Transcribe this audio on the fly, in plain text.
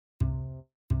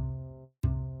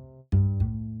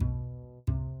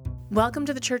Welcome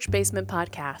to the Church Basement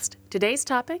Podcast. Today's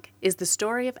topic is the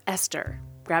story of Esther.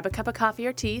 Grab a cup of coffee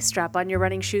or tea, strap on your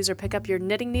running shoes or pick up your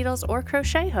knitting needles or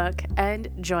crochet hook, and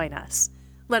join us.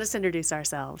 Let us introduce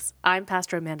ourselves. I'm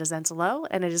Pastor Amanda Zenzalo,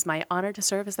 and it is my honor to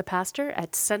serve as the pastor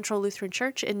at Central Lutheran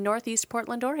Church in Northeast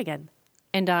Portland, Oregon.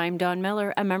 And I'm Dawn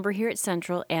Miller, a member here at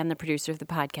Central and the producer of the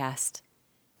podcast.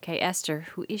 Okay, Esther,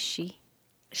 who is she?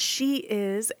 She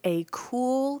is a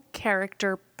cool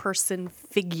character person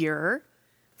figure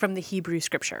from the Hebrew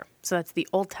scripture. So that's the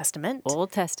Old Testament.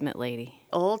 Old Testament lady.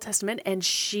 Old Testament. And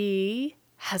she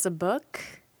has a book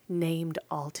named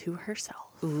All to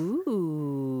Herself.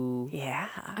 Ooh. Yeah.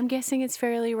 I'm guessing it's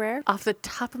fairly rare. Off the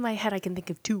top of my head, I can think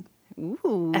of two.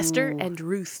 Ooh. Esther and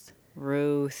Ruth.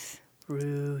 Ruth.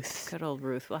 Good old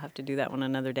Ruth. We'll have to do that one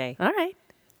another day. All right.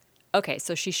 Okay,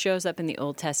 so she shows up in the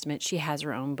Old Testament. She has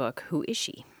her own book. Who is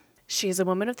she? She is a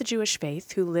woman of the Jewish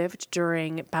faith who lived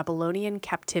during Babylonian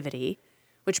captivity,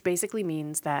 which basically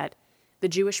means that the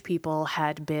Jewish people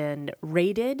had been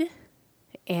raided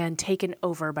and taken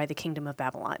over by the kingdom of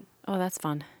Babylon. Oh, that's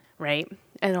fun. Right?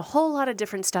 And a whole lot of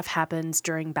different stuff happens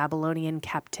during Babylonian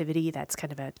captivity. That's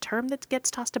kind of a term that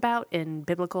gets tossed about in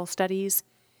biblical studies.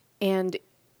 And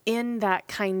in that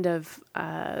kind of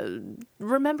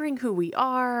remembering who we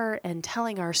are and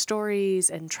telling our stories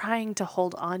and trying to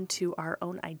hold on to our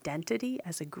own identity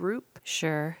as a group,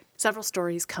 Sure. several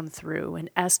stories come through, and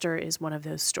Esther is one of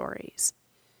those stories.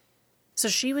 So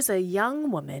she was a young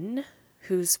woman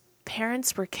whose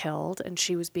parents were killed, and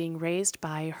she was being raised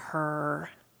by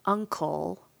her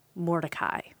uncle,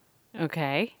 Mordecai.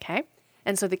 Okay. Okay?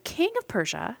 And so the king of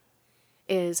Persia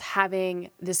is having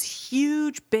this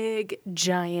huge, big,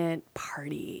 giant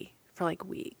party for like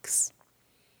weeks.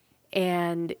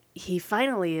 And he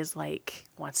finally is like,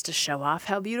 wants to show off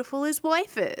how beautiful his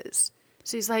wife is.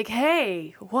 So he's like,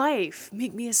 hey, wife,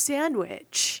 make me a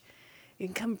sandwich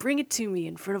and come bring it to me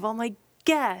in front of all my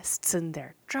guests. And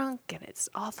they're drunk and it's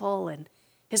awful. And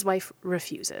his wife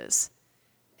refuses.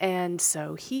 And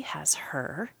so he has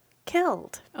her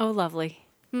killed. Oh, lovely.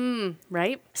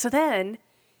 Right? So then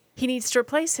he needs to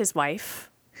replace his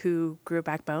wife, who grew a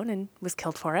backbone and was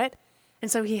killed for it. And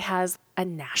so he has a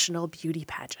national beauty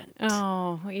pageant.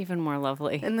 Oh, even more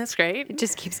lovely. Isn't this great? It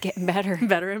just keeps getting better.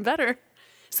 Better and better.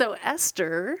 So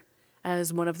Esther,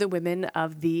 as one of the women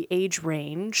of the age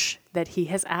range that he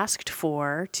has asked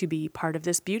for to be part of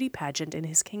this beauty pageant in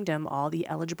his kingdom, all the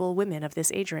eligible women of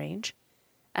this age range,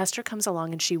 Esther comes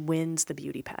along and she wins the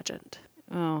beauty pageant.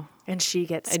 Oh, And she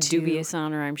gets a dubious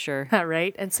honor, I'm sure.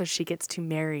 Right? And so she gets to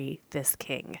marry this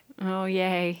king. Oh,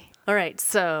 yay. All right,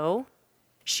 so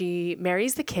she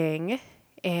marries the king,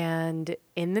 and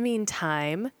in the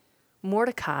meantime,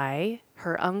 Mordecai,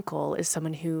 her uncle, is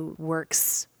someone who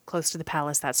works close to the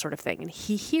palace, that sort of thing. And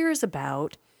he hears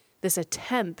about this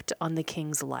attempt on the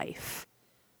king's life,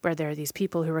 where there are these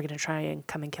people who are going to try and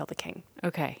come and kill the king.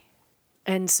 Okay.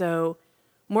 And so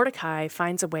Mordecai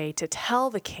finds a way to tell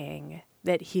the king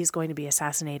that he's going to be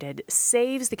assassinated,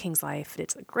 saves the king's life.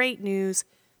 It's great news,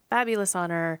 fabulous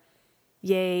honor.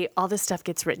 Yay, all this stuff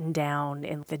gets written down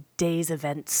in the day's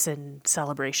events and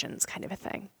celebrations kind of a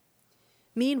thing.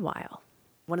 Meanwhile,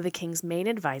 one of the king's main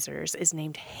advisors is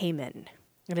named Haman.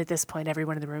 And at this point,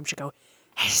 everyone in the room should go,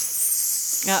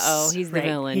 "Hiss." Uh-oh, he's the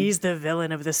villain. He's the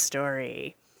villain of the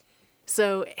story.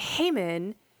 So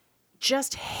Haman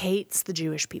just hates the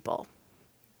Jewish people.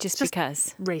 Just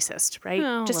because. Racist, right?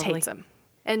 Oh, just lovely. hates them.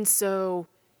 And so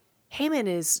Haman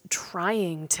is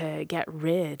trying to get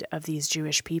rid of these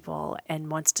Jewish people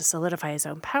and wants to solidify his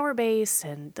own power base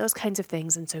and those kinds of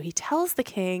things. And so he tells the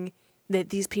king that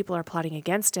these people are plotting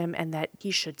against him and that he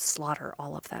should slaughter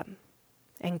all of them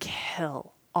and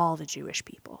kill all the Jewish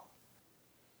people.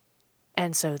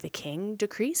 And so the king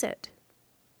decrees it,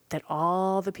 that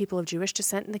all the people of Jewish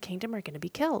descent in the kingdom are going to be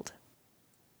killed.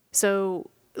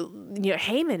 So,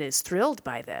 Haman is thrilled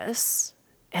by this,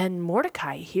 and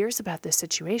Mordecai hears about this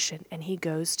situation, and he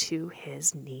goes to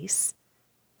his niece,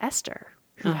 Esther,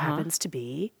 who happens to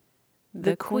be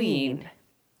the queen.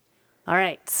 All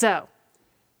right, so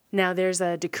now there's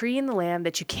a decree in the land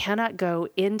that you cannot go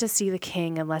in to see the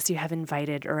king unless you have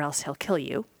invited, or else he'll kill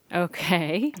you.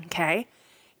 Okay. Okay?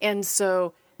 And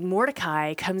so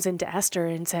Mordecai comes into Esther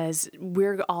and says,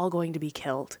 we're all going to be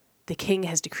killed. The king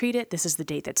has decreed it. This is the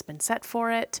date that's been set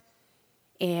for it.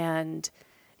 And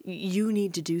you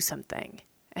need to do something.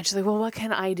 And she's like, well, what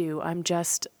can I do? I'm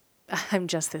just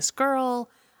this girl.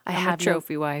 I'm a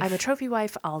trophy wife. I'm a trophy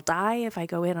wife. I'll die if I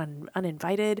go in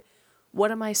uninvited.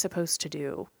 What am I supposed to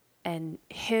do? And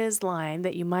his line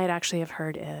that you might actually have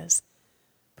heard is,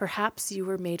 perhaps you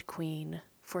were made queen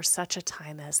for such a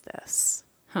time as this.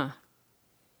 Huh.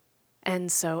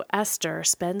 And so Esther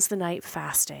spends the night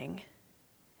fasting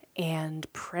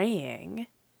and praying,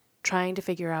 trying to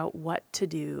figure out what to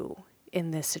do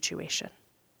in this situation.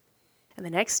 And the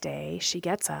next day, she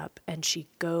gets up and she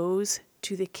goes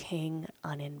to the king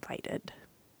uninvited.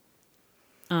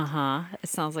 Uh-huh. It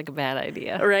sounds like a bad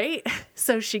idea. Right?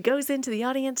 So she goes into the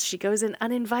audience, she goes in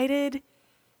uninvited,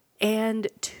 and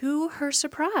to her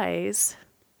surprise,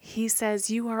 he says,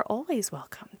 "You are always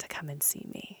welcome to come and see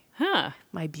me,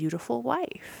 my beautiful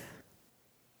wife."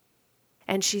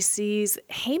 And she sees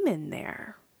Haman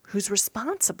there, who's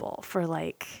responsible for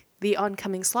the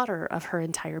oncoming slaughter of her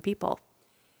entire people.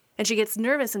 And she gets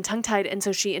nervous and tongue-tied, and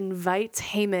so she invites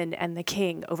Haman and the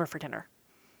king over for dinner.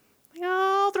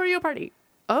 I'll throw you a party.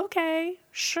 Okay,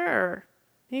 sure.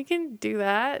 You can do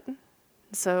that.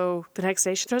 So the next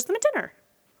day she throws them a dinner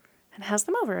and has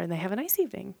them over, and they have a nice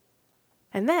evening.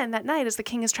 And then that night, as the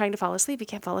king is trying to fall asleep, he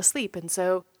can't fall asleep. And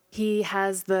so he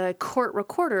has the court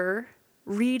recorder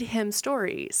read him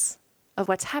stories of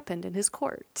what's happened in his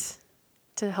court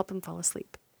to help him fall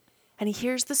asleep. And he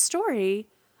hears the story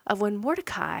of when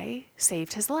Mordecai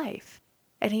saved his life.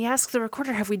 And he asks the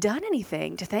recorder, have we done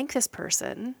anything to thank this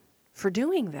person for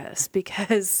doing this?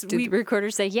 Because Did the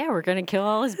recorder say, yeah, we're going to kill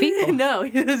all his people? No,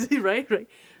 right.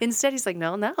 Instead, he's like,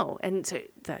 no. And so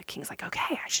the king's like,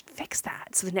 okay, I should fix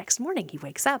that. So the next morning he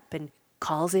wakes up and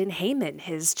calls in Haman,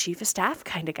 his chief of staff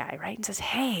kind of guy, right? And says,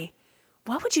 hey,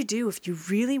 what would you do if you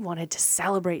really wanted to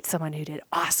celebrate someone who did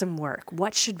awesome work?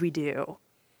 What should we do?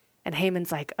 And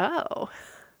Haman's like, oh.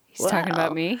 He's talking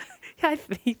about me? Yeah,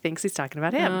 he thinks he's talking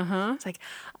about him. It's like,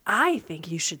 I think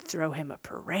you should throw him a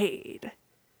parade.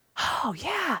 Oh,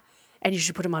 yeah. And you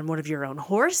should put him on one of your own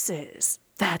horses.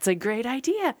 That's a great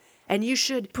idea. And you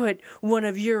should put one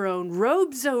of your own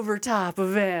robes over top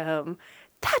of him.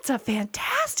 That's a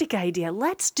fantastic idea.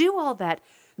 Let's do all that.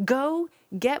 Go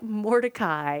get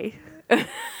Mordecai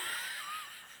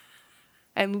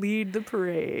and lead the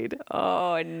parade.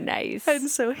 Oh, nice. And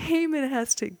so Haman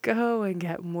has to go and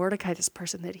get Mordecai, this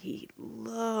person that he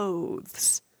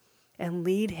loathes, and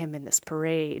lead him in this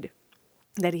parade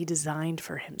that he designed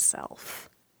for himself.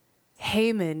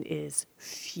 Haman is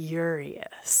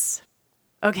furious.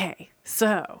 Okay,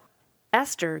 so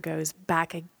Esther goes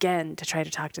back again to try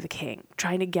to talk to the king,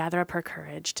 trying to gather up her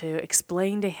courage to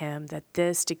explain to him that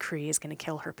this decree is going to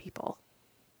kill her people.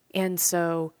 And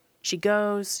so she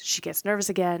goes, she gets nervous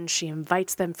again, she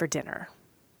invites them for dinner.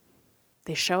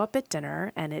 They show up at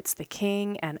dinner, and it's the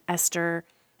king and Esther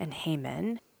and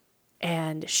Haman.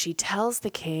 And she tells the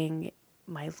king,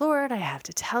 my lord, I have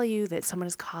to tell you that someone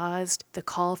has caused the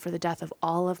call for the death of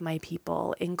all of my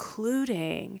people,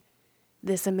 including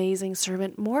this amazing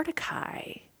servant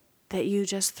Mordecai that you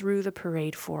just threw the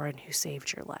parade for and who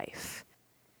saved your life.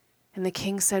 And the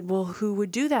king said, well, who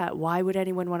would do that? Why would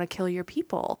anyone want to kill your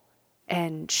people?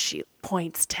 And she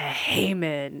points to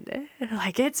Haman,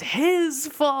 like it's his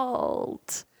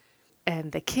fault.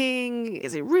 And the king,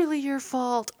 is it really your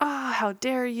fault? Oh, how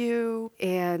dare you?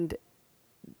 And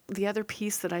the other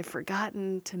piece that I've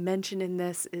forgotten to mention in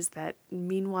this is that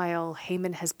meanwhile,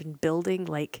 Haman has been building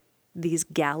these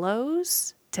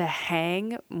gallows to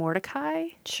hang Mordecai.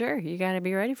 Sure, you got to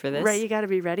be ready for this. Right, you got to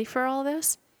be ready for all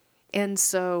this. And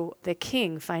so the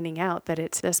king, finding out that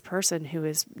it's this person who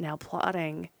is now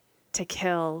plotting to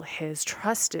kill his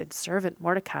trusted servant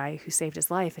Mordecai, who saved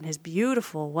his life, and his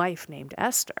beautiful wife named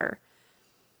Esther,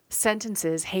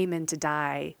 sentences Haman to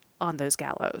die on those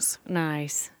gallows.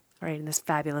 Nice. Right, in this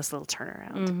fabulous little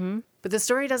turnaround. Mm-hmm. But the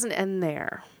story doesn't end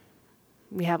there.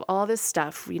 We have all this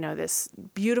stuff, this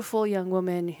beautiful young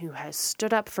woman who has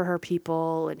stood up for her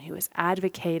people and who has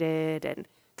advocated, and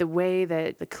the way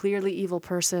that the clearly evil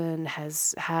person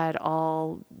has had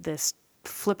all this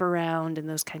flip around and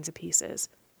those kinds of pieces.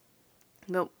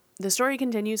 But the story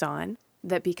continues on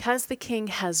that because the king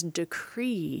has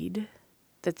decreed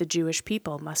that the Jewish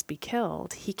people must be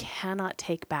killed, he cannot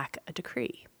take back a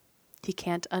decree. He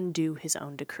can't undo his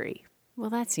own decree.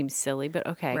 Well, that seems silly, but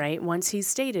okay. Right? Once he's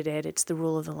stated it, it's the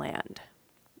rule of the land.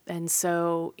 And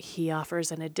so he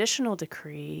offers an additional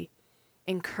decree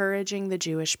encouraging the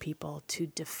Jewish people to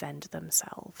defend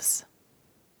themselves.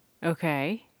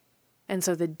 Okay. And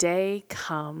so the day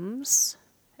comes,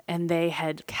 and they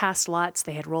had cast lots.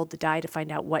 They had rolled the die to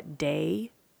find out what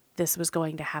day this was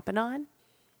going to happen on.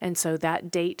 And so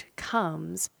that date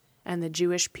comes, and the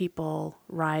Jewish people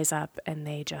rise up and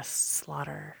they just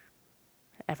slaughter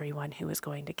everyone who is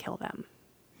going to kill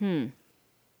them.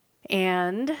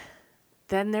 And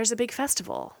then there's a big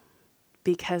festival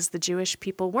because the Jewish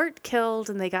people weren't killed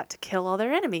and they got to kill all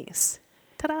their enemies.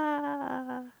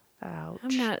 Ta-da! Ouch.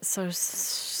 I'm not so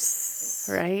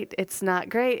Right? It's not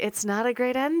great. It's not a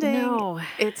great ending. No.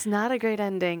 It's not a great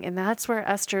ending. And that's where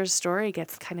Esther's story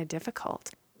gets kind of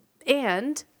difficult.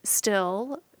 And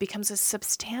still becomes a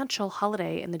substantial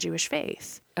holiday in the Jewish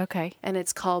faith. Okay. And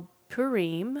it's called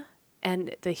Purim.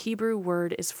 And the Hebrew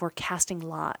word is for casting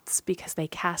lots, because they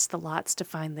cast the lots to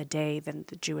find the day that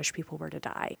the Jewish people were to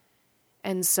die.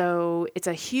 And so it's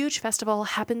a huge festival,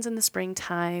 happens in the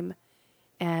springtime.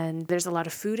 And there's a lot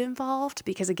of food involved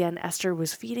because, again, Esther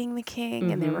was feeding the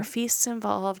king, and there were feasts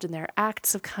involved, and there are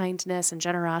acts of kindness and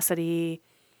generosity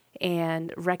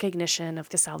and recognition of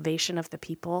the salvation of the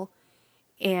people.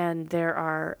 And there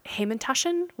are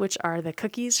Hamantaschen, which are the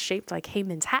cookies shaped like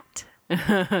Haman's hat.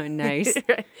 Nice.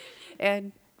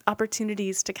 And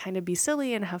opportunities to kind of be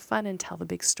silly and have fun and tell the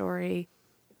big story.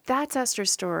 That's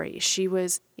Esther's story. She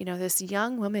was, this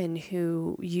young woman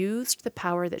who used the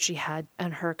power that she had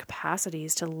and her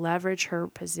capacities to leverage her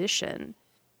position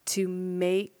to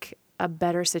make a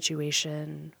better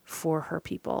situation for her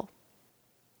people.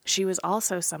 She was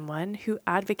also someone who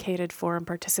advocated for and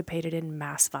participated in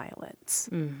mass violence.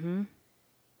 Mm-hmm.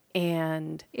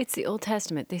 And it's the Old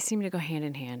Testament. They seem to go hand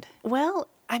in hand. Well,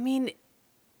 I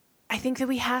think that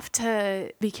we have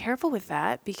to be careful with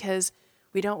that, because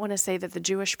we don't want to say that the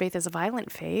Jewish faith is a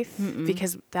violent faith,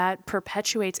 because that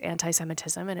perpetuates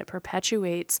anti-Semitism, and it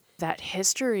perpetuates that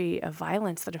history of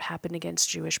violence that have happened against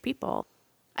Jewish people.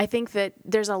 I think that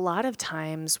there's a lot of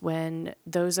times when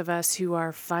those of us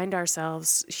who find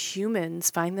ourselves humans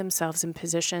find themselves in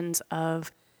positions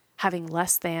of having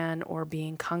less than, or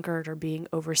being conquered, or being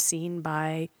overseen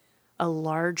by a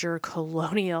larger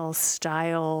colonial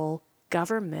style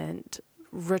government,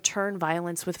 return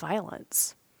violence with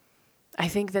violence. I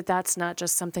think that that's not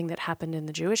just something that happened in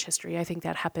the Jewish history. I think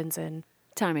that happens in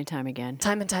time and time again.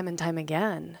 Time and time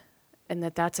again. And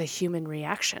that's a human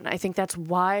reaction. I think that's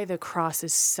why the cross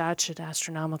is such an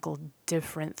astronomical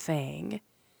different thing,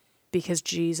 because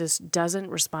Jesus doesn't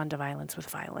respond to violence with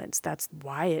violence. That's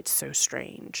why it's so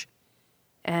strange.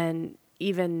 And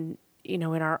even, in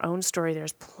our own story,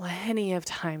 there's plenty of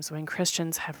times when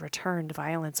Christians have returned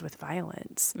violence with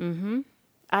violence. Mm-hmm.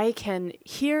 I can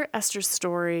hear Esther's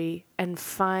story and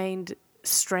find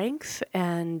strength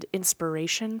and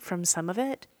inspiration from some of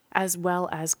it, as well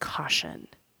as caution.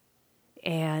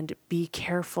 And be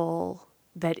careful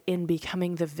that in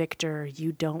becoming the victor,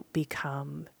 you don't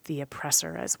become the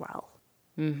oppressor as well.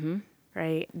 Mm-hmm.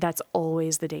 Right? That's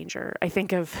always the danger. I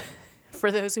think of,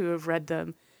 for those who have read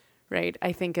them, right?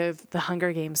 I think of the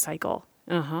Hunger Games cycle.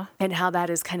 Uh-huh. And how that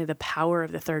is kind of the power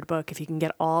of the third book. If you can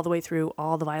get all the way through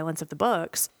all the violence of the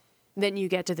books, then you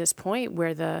get to this point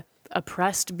where the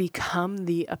oppressed become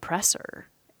the oppressor.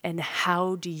 And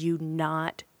how do you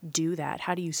not do that?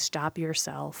 How do you stop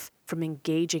yourself from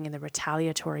engaging in the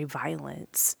retaliatory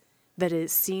violence that it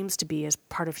seems to be as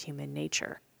part of human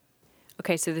nature?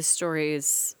 Okay, so this story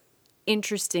is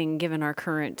interesting given our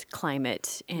current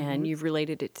climate, and you've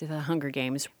related it to the Hunger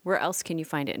Games. Where else can you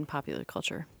find it in popular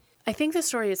culture? I think the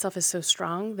story itself is so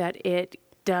strong that it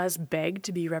does beg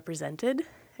to be represented.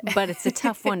 But it's a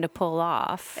tough one to pull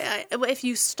off. If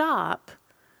you stop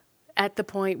at the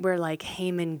point where,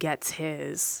 Haman gets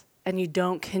his, and you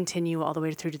don't continue all the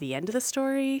way through to the end of the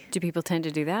story. Do people tend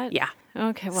to do that? Yeah.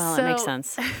 Okay, well, that makes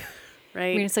sense.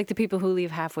 Right? It's like the people who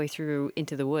leave halfway through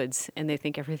Into the Woods, and they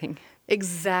think everything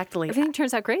Exactly.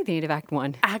 turns out great at the end of Act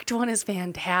 1. Act 1 is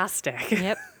fantastic.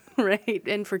 Yep. Right?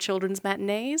 And for children's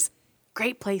matinees,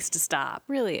 great place to stop.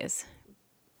 Really is.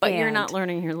 But you're And not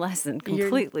learning your lesson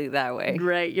completely that way.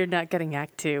 Right. You're not getting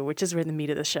Act 2, which is where the meat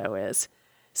of the show is.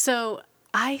 So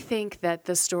I think that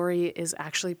the story is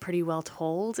actually pretty well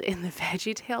told in the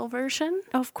VeggieTale version.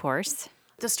 Of course.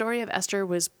 The story of Esther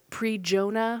was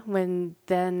pre-Jonah, when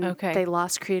then they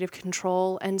lost creative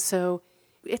control. And so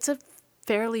it's a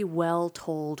fairly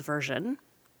well-told version.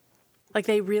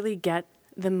 They really get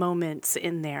the moments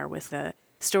in there with the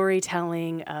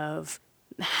storytelling of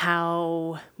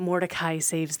how Mordecai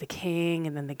saves the king,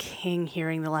 and then the king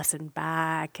hearing the lesson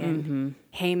back, and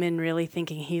Haman really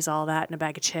thinking he's all that in a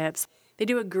bag of chips. They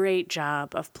do a great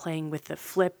job of playing with the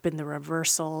flip and the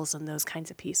reversals and those kinds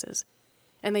of pieces.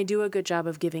 And they do a good job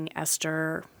of giving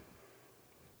Esther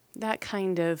that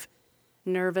kind of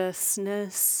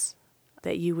nervousness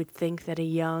that you would think that a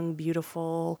young,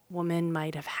 beautiful woman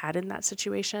might have had in that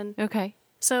situation. Okay.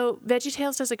 So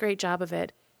VeggieTales does a great job of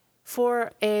it.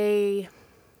 For a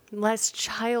less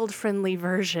child-friendly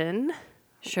version,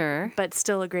 Sure. but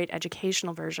still a great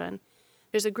educational version,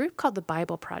 there's a group called the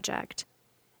Bible Project,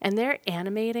 and they're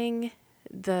animating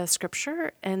the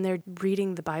scripture, and they're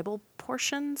reading the Bible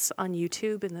portions on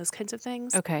YouTube and those kinds of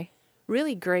things. Okay.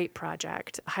 Really great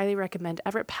project. Highly recommend.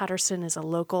 Everett Patterson is a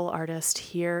local artist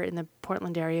here in the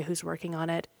Portland area who's working on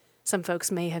it. Some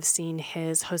folks may have seen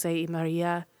his Jose y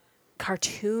Maria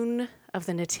cartoon of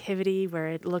the Nativity, where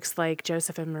it looks like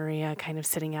Joseph and Maria kind of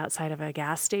sitting outside of a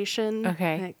gas station.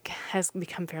 Okay. It has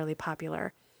become fairly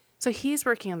popular. So he's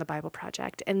working on the Bible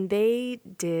Project, and they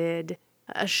did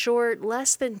a short,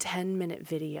 less than 10-minute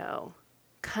video,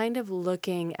 kind of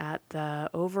looking at the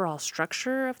overall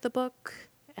structure of the book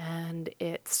and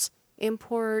its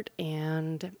import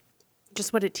and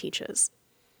just what it teaches.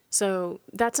 So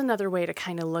that's another way to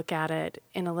kind of look at it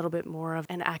in a little bit more of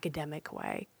an academic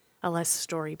way, a less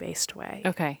story-based way.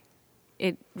 Okay.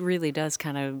 It really does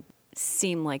kind of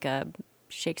seem like a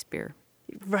Shakespeare.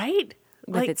 Right?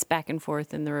 With its back and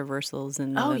forth and the reversals.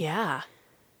 And oh, yeah.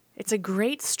 It's a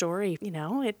great story.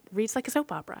 It reads like a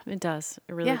soap opera. It does.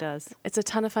 It really does. It's a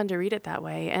ton of fun to read it that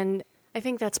way. And I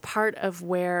think that's part of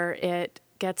where it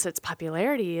gets its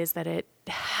popularity, is that it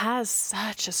has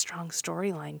such a strong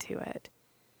storyline to it.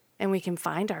 And we can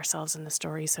find ourselves in the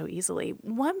story so easily.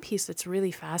 One piece that's really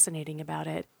fascinating about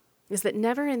it is that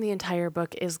never in the entire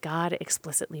book is God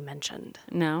explicitly mentioned.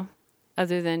 No,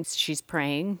 other than she's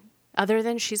praying. Other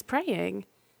than she's praying,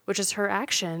 which is her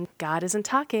action. God isn't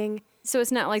talking. So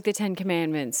it's not like the Ten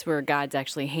Commandments where God's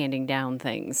actually handing down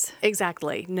things.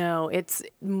 Exactly. No, it's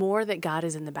more that God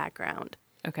is in the background.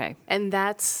 Okay. And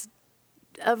that's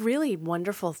a really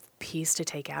wonderful piece to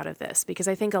take out of this, because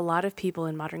I think a lot of people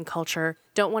in modern culture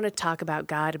don't want to talk about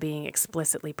God being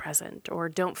explicitly present, or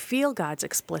don't feel God's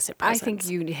explicit presence. I think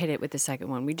you hit it with the second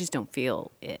one. We just don't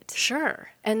feel it.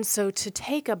 Sure. And so to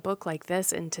take a book like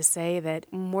this and to say that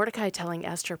Mordecai telling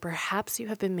Esther, perhaps you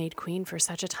have been made queen for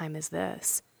such a time as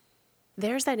this,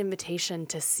 there's that invitation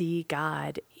to see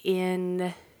God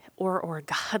in, or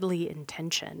godly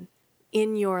intention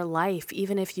in your life,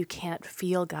 even if you can't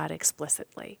feel God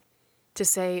explicitly. To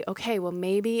say, okay, well,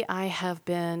 maybe I have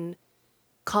been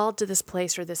called to this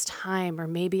place or this time, or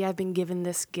maybe I've been given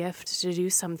this gift to do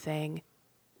something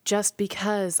just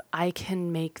because I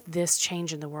can make this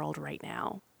change in the world right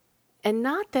now. And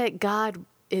not that God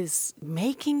is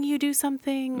making you do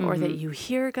something, or that you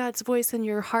hear God's voice in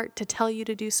your heart to tell you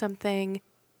to do something,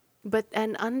 but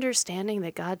an understanding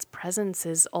that God's presence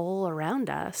is all around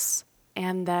us,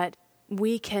 and that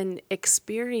we can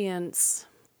experience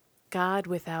God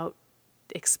without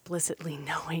explicitly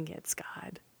knowing it's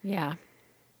God. Yeah.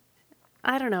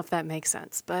 I don't know if that makes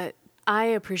sense, but I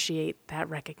appreciate that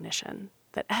recognition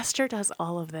that Esther does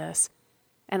all of this,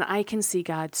 and I can see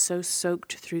God so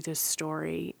soaked through this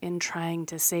story in trying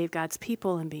to save God's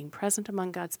people and being present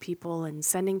among God's people and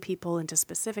sending people into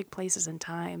specific places and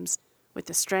times with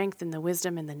the strength and the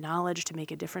wisdom and the knowledge to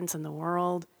make a difference in the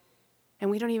world. And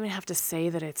we don't even have to say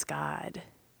that it's God.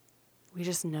 We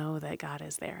just know that God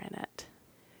is there in it.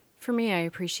 For me, I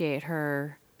appreciate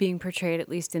her being portrayed, at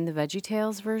least in the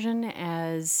VeggieTales version,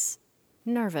 as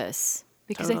nervous.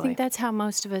 Because Totally. I think that's how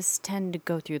most of us tend to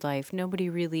go through life. Nobody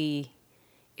really,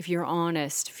 if you're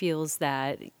honest, feels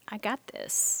that, I got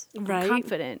this. Right. I'm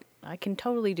confident. I can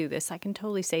totally do this. I can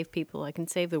totally save people. I can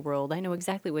save the world. I know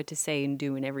exactly what to say and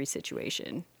do in every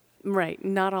situation. Right.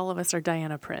 Not all of us are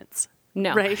Diana Prince.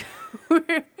 No. Right?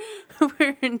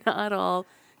 We're not all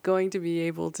going to be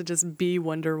able to just be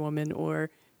Wonder Woman or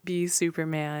be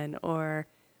Superman or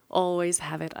always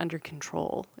have it under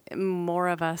control. More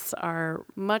of us are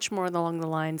much more along the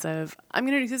lines of, I'm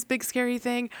going to do this big scary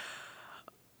thing.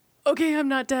 Okay, I'm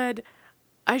not dead.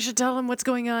 I should tell him what's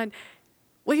going on.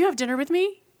 Will you have dinner with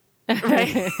me?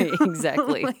 Right?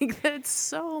 Exactly. Like, that's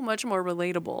so much more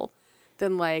relatable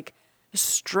than like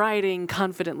striding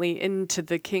confidently into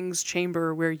the king's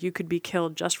chamber where you could be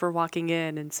killed just for walking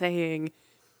in and saying,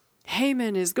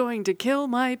 Haman is going to kill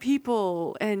my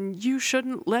people and you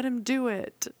shouldn't let him do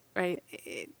it. Right?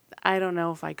 I don't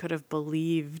know if I could have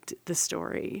believed the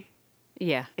story.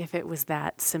 Yeah. If it was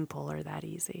that simple or that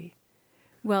easy.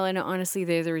 Well, and honestly,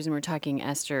 the other reason we're talking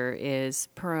Esther is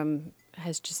Purim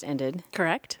has just ended.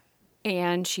 Correct?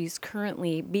 And she's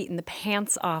currently beating the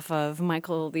pants off of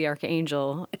Michael the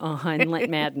Archangel on Lent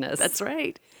Madness. That's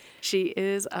right. She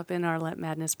is up in our Lent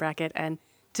Madness bracket. And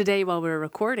today, while we're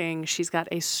recording, she's got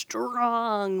a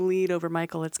strong lead over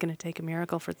Michael. It's going to take a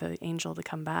miracle for the angel to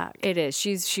come back. It is.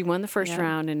 She won the first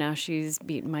round, and now she's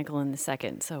beaten Michael in the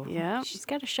second. So she's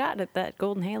got a shot at that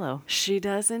golden halo. She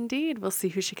does indeed. We'll see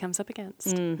who she comes up against.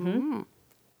 Mm-hmm.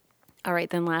 All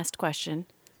right, then last question.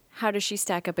 How does she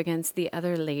stack up against the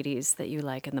other ladies that you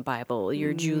like in the Bible?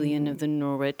 Your Julian of the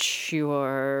Norwich,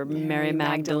 your Mary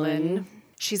Magdalene.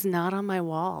 She's not on my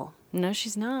wall. No,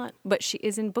 she's not. But she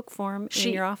is in book form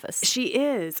in your office. She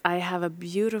is. I have a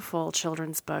beautiful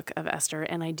children's book of Esther,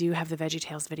 and I do have the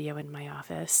VeggieTales video in my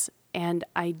office. And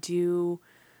I do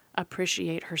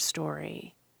appreciate her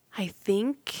story. I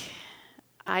think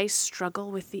I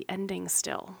struggle with the ending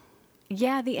still.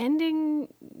 Yeah, the ending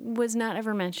was not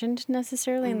ever mentioned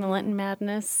necessarily in the Lenten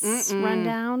Madness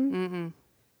rundown.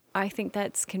 I think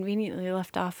that's conveniently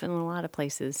left off in a lot of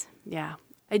places. Yeah.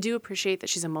 I do appreciate that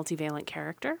she's a multivalent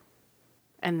character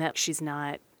and that she's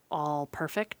not all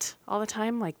perfect all the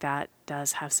time. Like, that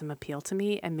does have some appeal to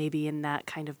me. And maybe in that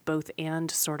kind of both and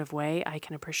sort of way, I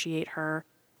can appreciate her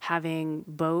having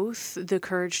both the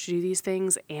courage to do these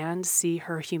things and see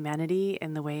her humanity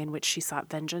in the way in which she sought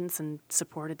vengeance and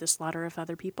supported the slaughter of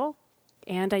other people.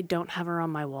 And I don't have her on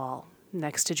my wall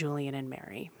next to Julian and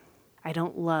Mary. I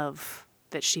don't love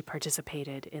that she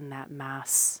participated in that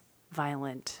mass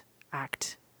violent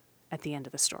act at the end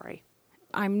of the story.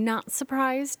 I'm not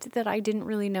surprised that I didn't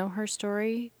really know her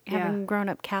story, having grown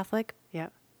up Catholic. Yeah.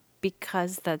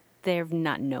 Because that they're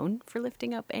not known for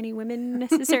lifting up any women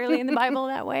necessarily in the Bible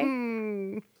that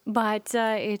way. But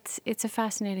it's a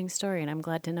fascinating story, and I'm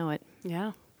glad to know it.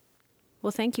 Yeah.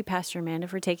 Well, thank you, Pastor Amanda,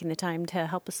 for taking the time to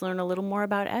help us learn a little more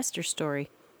about Esther's story.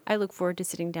 I look forward to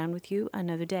sitting down with you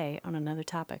another day on another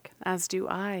topic. As do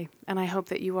I. And I hope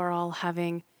that you are all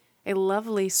having a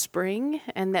lovely spring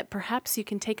and that perhaps you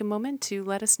can take a moment to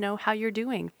let us know how you're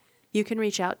doing. You can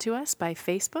reach out to us by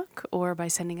Facebook or by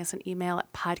sending us an email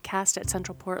at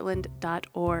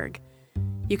podcast@centralportland.org.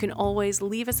 You can always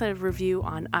leave us a review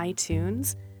on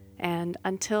iTunes. And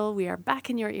until we are back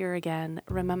in your ear again,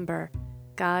 remember,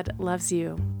 God loves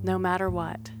you no matter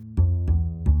what.